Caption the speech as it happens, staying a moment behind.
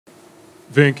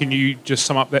Vern, can you just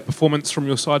sum up that performance from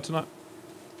your side tonight?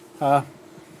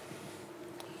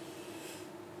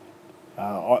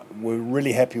 We're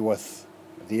really happy with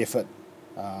the effort.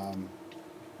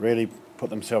 Really put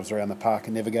themselves around the park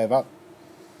and never gave up.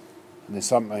 And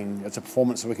it's a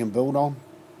performance that we can build on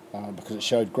because it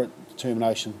showed grit,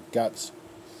 determination, guts,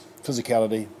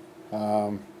 physicality,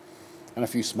 and a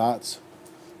few smarts.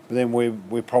 But then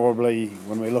we're probably,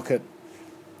 when we look at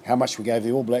how much we gave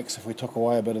the All Blacks, if we took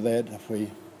away a bit of that, if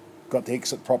we got the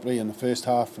exit properly in the first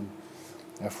half, and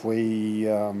if we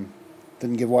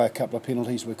didn't give away a couple of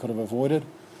penalties we could have avoided,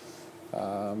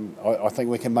 I think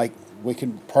we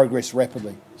can progress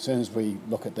rapidly as soon as we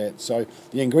look at that. So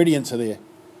the ingredients are there.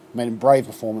 I mean, brave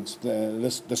performance.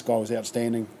 This guy was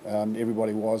outstanding.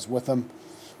 Everybody was with him,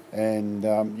 and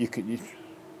you can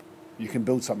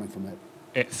build something from that.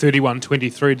 At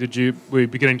 31-23, were you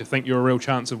beginning to think you were a real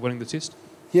chance of winning the test?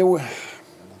 Yeah,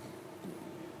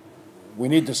 we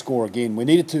need to score again. We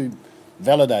needed to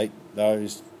validate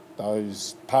those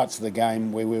parts of the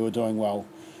game where we were doing well.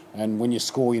 And when you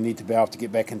score, you need to be able to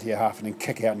get back into your half and then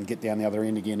kick out and get down the other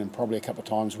end again. And probably a couple of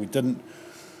times we didn't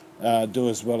do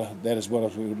as well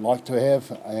as we would like to have.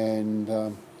 And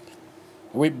I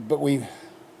think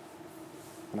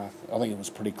it was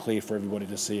pretty clear for everybody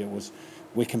to see.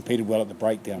 We competed well at the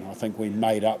breakdown. I think we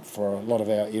made up for a lot of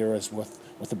our errors with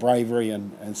the bravery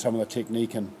and some of the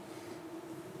technique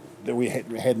that we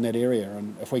had in that area.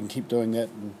 And if we can keep doing that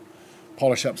and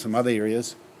polish up some other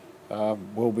areas, I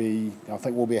think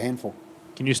we'll be a handful.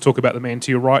 Can you just talk about the man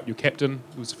to your right, your captain?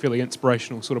 It was a fairly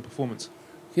inspirational sort of performance.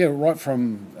 Yeah, right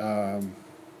from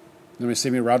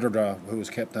Semi Radradra, who was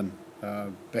captain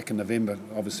back in November,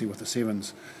 obviously with the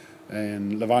Sevens,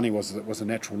 and Levani was a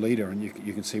natural leader, and you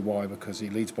can see why, because he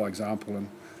leads by example and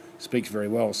speaks very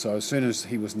well. So as soon as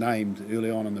he was named early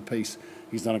on in the piece,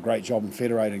 he's done a great job in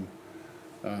federating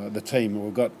the team.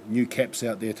 We've got new caps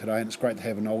out there today, and it's great to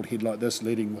have an old head like this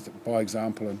leading by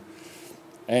example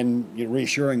and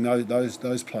reassuring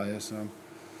those players.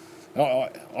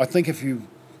 I think if you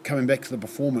coming back to the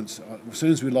performance, as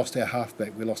soon as we lost our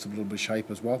halfback, we lost a little bit of shape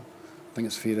as well. I think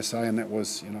it's fair to say, and that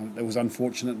was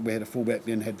unfortunate. We had a fullback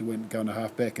then, had to go into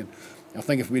halfback, and I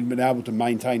think if we'd been able to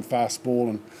maintain fast ball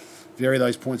and vary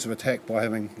those points of attack by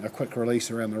having a quick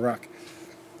release around the ruck,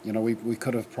 we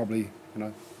could have probably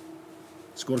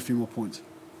scored a few more points.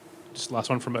 Just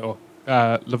last one from it.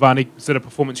 Levani, is that a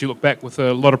performance you look back with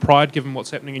a lot of pride, given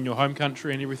what's happening in your home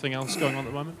country and everything else going on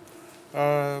at the moment?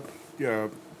 Yeah,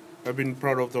 I've been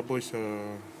proud of the boys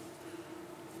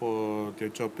for their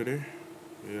job today.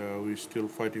 Yeah, we're still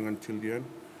fighting until the end.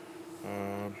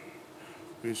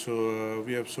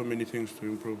 We have so many things to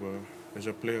improve as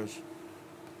a players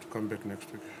to come back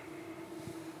next week.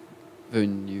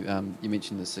 Vern, you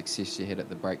mentioned the success you had at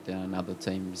the breakdown, and other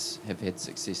teams have had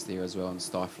success there as well in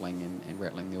stifling and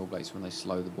rattling the All Blacks when they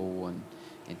slow the ball and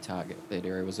target that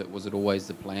area. Was it always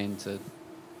the plan to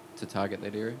target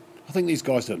that area? I think these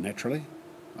guys do it naturally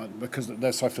because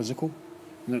they're so physical.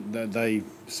 They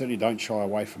certainly don't shy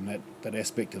away from that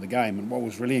aspect of the game. And what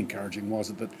was really encouraging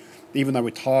was that even though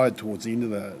we're tired towards the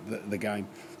end of the game,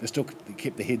 they still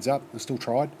kept their heads up, they still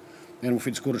tried. And if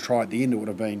we'd scored a try at the end, it would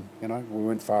have been, we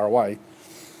weren't far away, it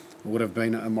would have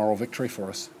been a moral victory for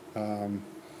us.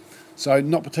 So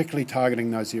not particularly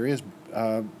targeting those areas,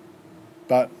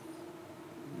 but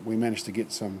we managed to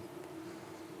get some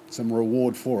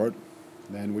reward for it,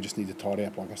 and we just need to tidy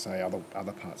up, like I say,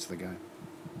 other parts of the game.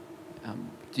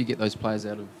 Do you get those players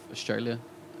out of Australia?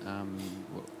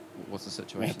 What's the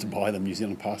situation? We have to buy them New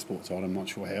Zealand passports. So I'm not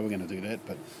sure how we're going to do that,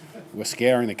 but we're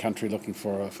scouring the country looking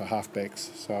for halfbacks.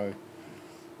 So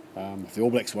if the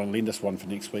All Blacks want to lend us one for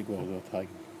next week, we'll take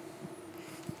them.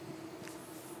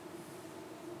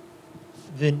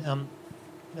 Then,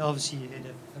 obviously you had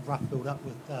a rough build-up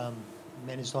with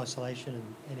managed isolation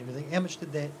and everything. How much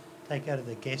did that take out of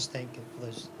the gas tank for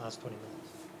those last 20 minutes?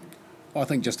 I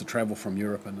think just the travel from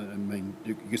Europe, and I mean,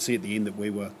 you could see at the end that we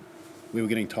were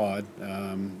getting tired.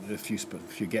 A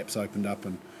few gaps opened up,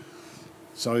 and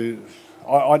so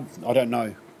I don't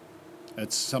know.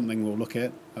 It's something we'll look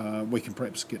at. We can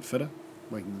perhaps get fitter.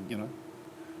 We can,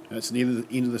 it's the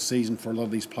end of the season for a lot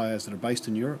of these players that are based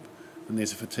in Europe, and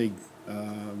there's a fatigue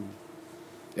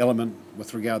element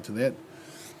with regard to that,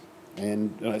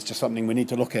 and it's just something we need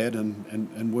to look at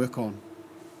and work on.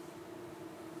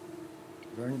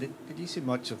 Vern, did you see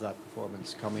much of that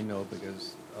performance coming though?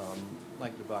 Because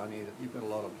like Levani, you've got a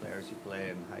lot of players who play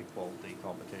in high quality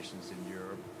competitions in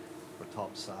Europe for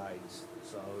top sides.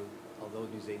 So although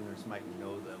New Zealanders mightn't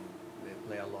know them, they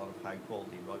play a lot of high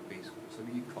quality rugby. So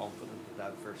were you confident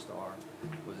that first hour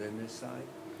was in this side?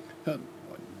 I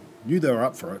knew they were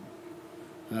up for it.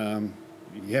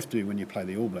 you have to when you play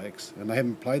the All Blacks, and they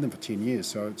haven't played them for 10 years,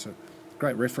 so it's a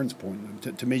great reference point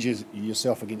to measure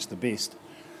yourself against the best.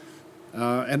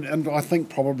 And I think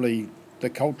probably the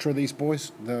culture of these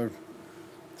boys, they're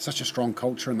such a strong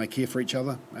culture and they care for each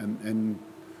other, and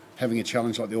having a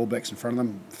challenge like the All Blacks in front of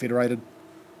them, federated,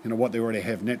 what they already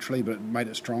have naturally, but made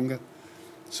it stronger.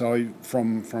 So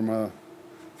from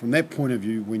that point of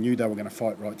view, we knew they were going to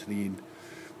fight right to the end.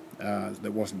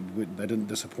 They didn't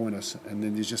disappoint us. And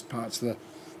then there's just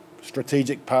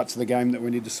strategic parts of the game that we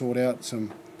need to sort out,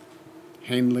 some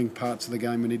handling parts of the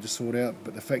game we need to sort out.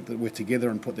 But the fact that we're together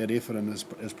and put that effort in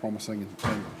is promising.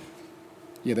 And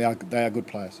yeah, they are good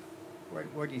players.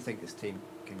 Where do you think this team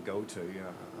can go to?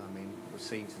 I mean, we're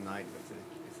seeing tonight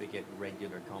if they get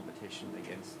regular competition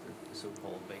against the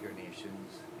so-called bigger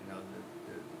nations,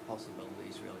 the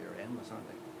possibilities really are endless, aren't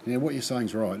they? Yeah, what you're saying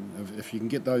is right. If you can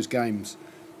get those games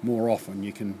more often,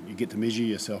 you get to measure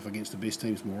yourself against the best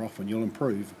teams more often, you'll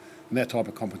improve. And that type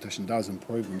of competition does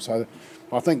improve them. So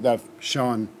I think they've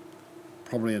shown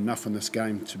probably enough in this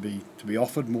game to be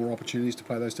offered more opportunities to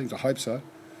play those teams. I hope so.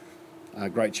 A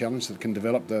great challenge that can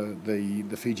develop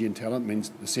the Fijian talent.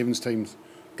 Means the Sevens team's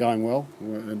going well.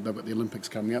 They've got the Olympics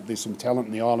coming up. There's some talent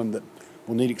in the island that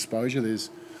will need exposure. There's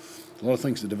a lot of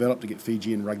things to develop to get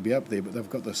Fijian rugby up there, but they've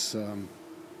got this.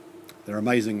 They're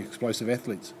amazing, explosive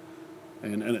athletes,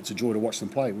 and it's a joy to watch them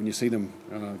play. When you see them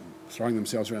throwing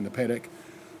themselves around the paddock,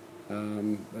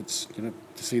 it's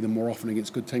to see them more often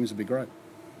against good teams would be great.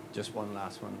 Just one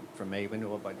last one from me. We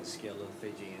know about the skill of the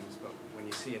Fijians, but when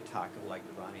you see a tackle like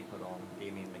the Vani put on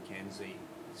Damien McKenzie,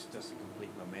 it's just a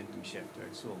complete momentum shifter.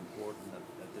 It's so important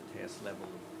at the test level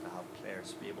to have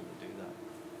players be able to do that.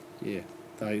 Yeah,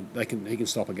 he can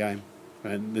stop a game,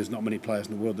 and there's not many players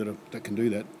in the world that can do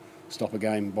that. Stop a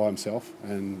game by himself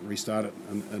and restart it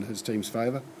in his team's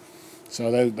favour.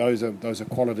 So those are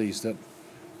qualities that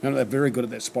they're very good at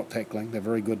that spot tackling. They're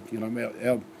very good.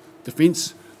 Our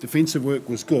defensive work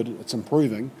was good. It's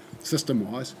improving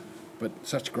system-wise, but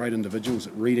such great individuals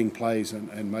at reading plays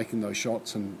and making those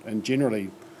shots, and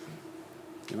generally,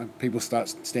 people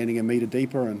start standing a metre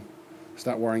deeper and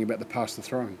start worrying about the pass to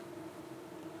throwing.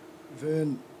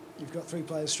 Vern, you've got 3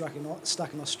 players stuck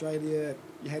in Australia.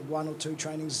 You had 1 or 2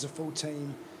 trainings as a full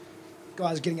team.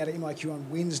 Guys getting out of MIQ on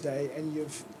Wednesday, and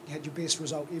you've had your best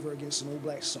result ever against an All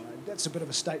Blacks side. That's a bit of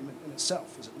a statement in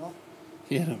itself, is it not?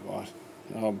 Yeah, right.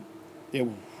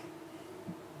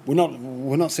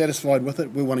 We're not satisfied with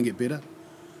it. We want to get better,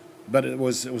 but it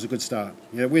was a good start.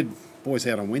 Yeah, we had boys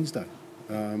out on Wednesday,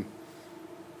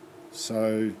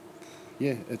 so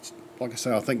yeah, it's like I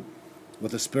say. I think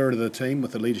with the spirit of the team,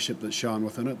 with the leadership that's shown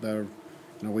within it,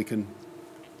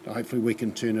 hopefully we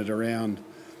can turn it around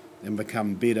and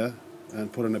become better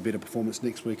and put in a better performance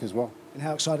next week as well. And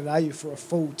how excited are you for a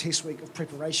full test week of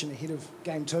preparation ahead of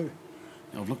Game 2?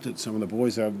 I've looked at some of the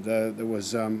boys. It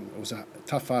was a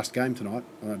tough, fast game tonight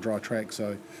on a dry track,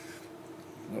 so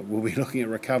we'll be looking at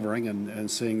recovering and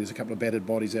seeing there's a couple of battered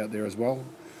bodies out there as well.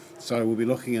 So we'll be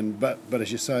looking, but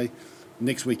as you say,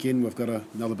 next weekend we've got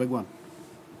another big one.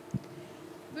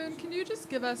 Vern, can you just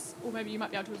give us, or maybe you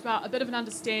might be able to as well, a bit of an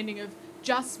understanding of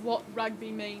just what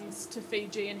rugby means to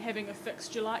Fiji and having a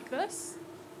fixture like this?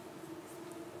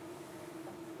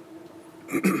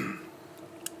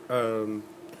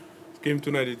 Game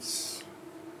tonight,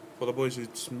 for the boys,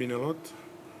 it's been a lot.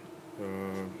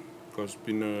 Because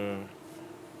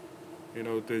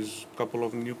there's a couple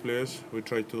of new players. We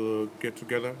try to get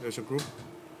together as a group.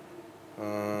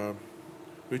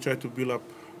 We try to build up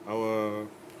our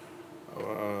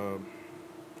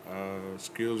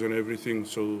skills and everything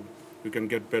so we can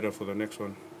get better for the next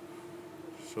one.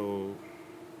 So,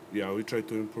 yeah, we try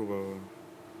to improve our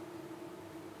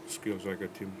skills like a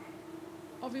team.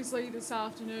 Obviously, this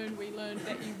afternoon we learned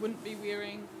that you wouldn't be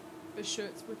wearing the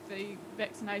shirts with the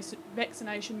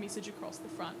vaccination message across the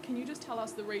front. Can you just tell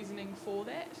us the reasoning for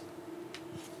that?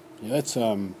 Yeah, it's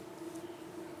a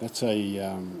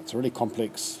really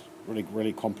complex,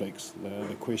 really complex.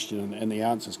 The question and the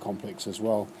answer's complex as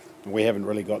well. And we haven't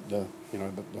really got the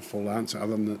full answer,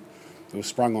 other than that it was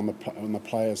sprung on the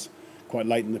players quite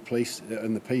late in the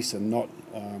piece, and not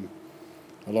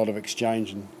a lot of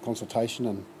exchange and consultation.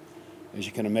 And as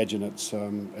you can imagine, it's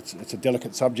a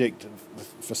delicate subject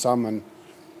for some, and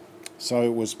so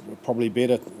it was probably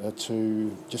better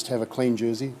to just have a clean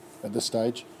jersey at this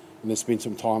stage, and then spend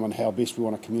some time on how best we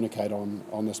want to communicate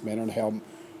on this matter and how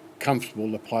comfortable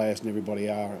the players and everybody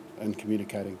are in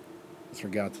communicating with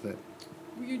regard to that.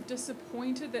 Were you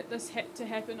disappointed that this had to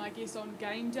happen, I guess, on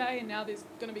game day, and now there's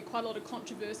going to be quite a lot of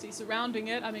controversy surrounding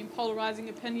it? I mean, polarising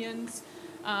opinions.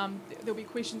 There'll be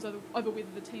questions over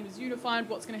whether the team is unified,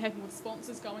 what's going to happen with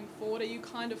sponsors going forward. Are you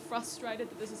kind of frustrated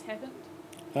that this has happened?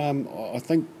 I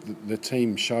think the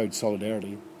team showed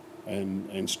solidarity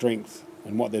and strength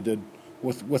in what they did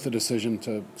with the decision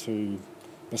to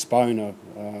postpone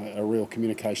a real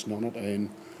communication on it, and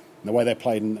the way they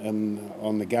played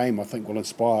on the game, I think, will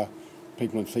inspire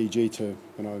people in Fiji to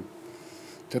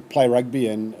play rugby,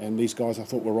 and these guys I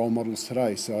thought were role models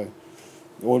today. So,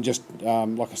 or just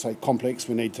like I say, complex.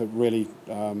 We need to really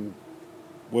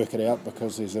work it out,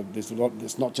 because there's a lot.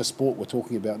 It's not just sport we're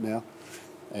talking about now,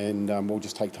 and we'll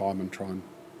just take time and try and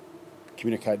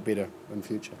communicate better in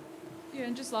future. Yeah,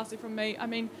 and just lastly from me, I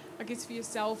mean, I guess for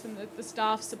yourself and the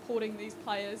staff supporting these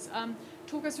players,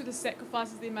 talk us through the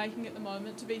sacrifices they're making at the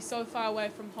moment to be so far away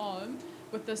from home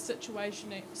with this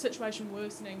situation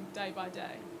worsening day by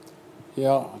day.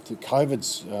 Yeah, I think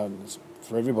COVID's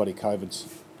for everybody.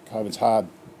 COVID's hard.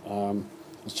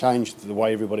 It's changed the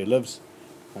way everybody lives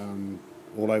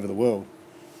all over the world.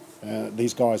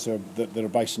 These guys that are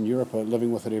based in Europe are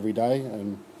living with it every day,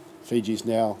 and Fiji's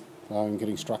now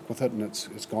getting struck with it, and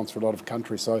it's gone through a lot of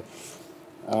countries. So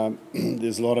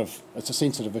there's a lot of. It's a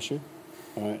sensitive issue,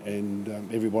 and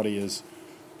everybody is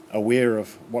aware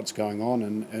of what's going on.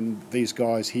 And these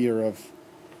guys here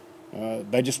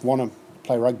they just want to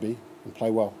play rugby and play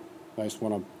well. They just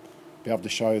want to be able to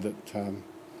show that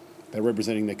they're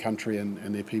representing their country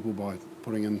and their people by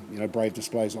putting in brave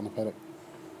displays on the paddock.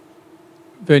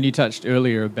 Vern, you touched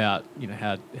earlier about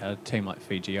how a team like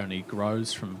Fiji only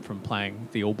grows from playing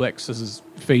the All Blacks. This is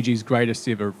Fiji's greatest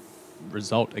ever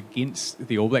result against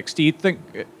the All Blacks. Do you think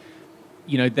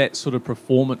that sort of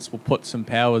performance will put some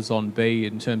powers on B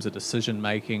in terms of decision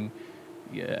making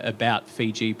about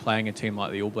Fiji playing a team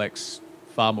like the All Blacks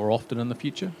far more often in the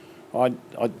future? I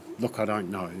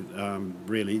don't know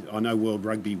really. I know World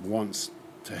Rugby wants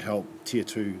to help Tier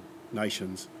 2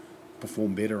 nations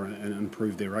perform better and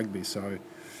improve their rugby. So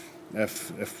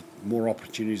if more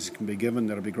opportunities can be given,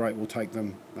 that'll be great. We'll take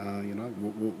them.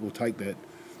 We'll take that.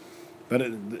 But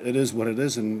it is what it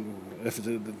is, and if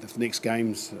the next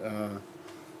game's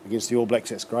against the All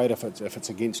Blacks, that's great. If it's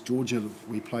against Georgia,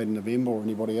 we played in November, or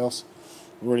anybody else,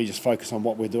 we'll really just focus on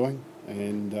what we're doing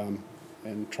and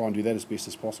try and do that as best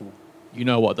as possible. You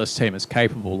know what this team is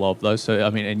capable of, though. So, I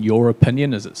mean, in your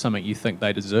opinion, is it something you think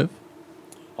they deserve?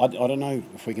 I don't know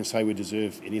if we can say we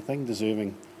deserve anything.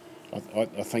 Deserving,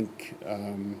 I think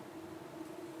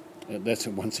that's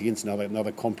once again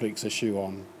another complex issue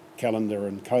on calendar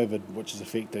and COVID, which is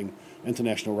affecting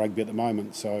international rugby at the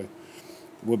moment. So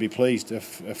we'll be pleased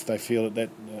if they feel that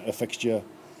a fixture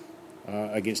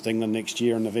against England next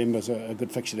year in November is a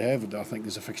good fixture to have. I think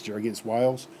there's a fixture against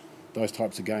Wales. Those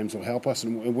types of games will help us,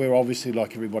 and we're obviously,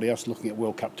 like everybody else, looking at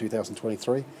World Cup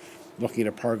 2023, looking at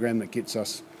a program that gets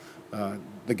us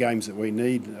the games that we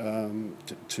need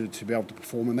to be able to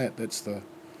perform in that. That's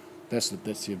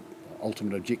the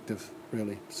ultimate objective,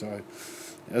 really. So,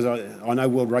 as I know,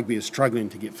 World Rugby is struggling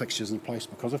to get fixtures in place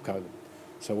because of COVID.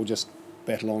 So we'll just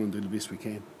battle on and do the best we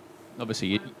can.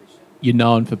 Obviously, you're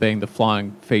known for being the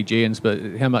flying Fijians, but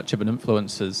how much of an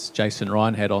influence has Jason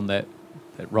Ryan had on that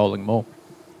rolling maul?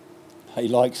 He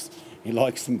likes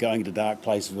them going to dark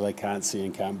places where they can't see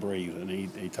and can't breathe, and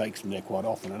he takes them there quite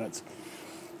often. And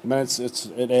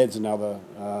it adds another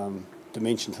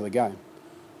dimension to the game,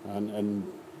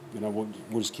 and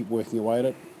we'll just keep working away at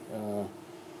it.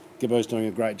 Gibbo's doing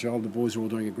a great job. The boys are all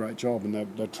doing a great job, and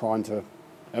they're trying to.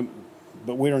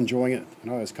 But we're enjoying it,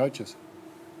 as coaches,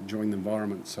 enjoying the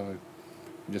environment. So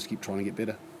we just keep trying to get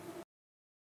better.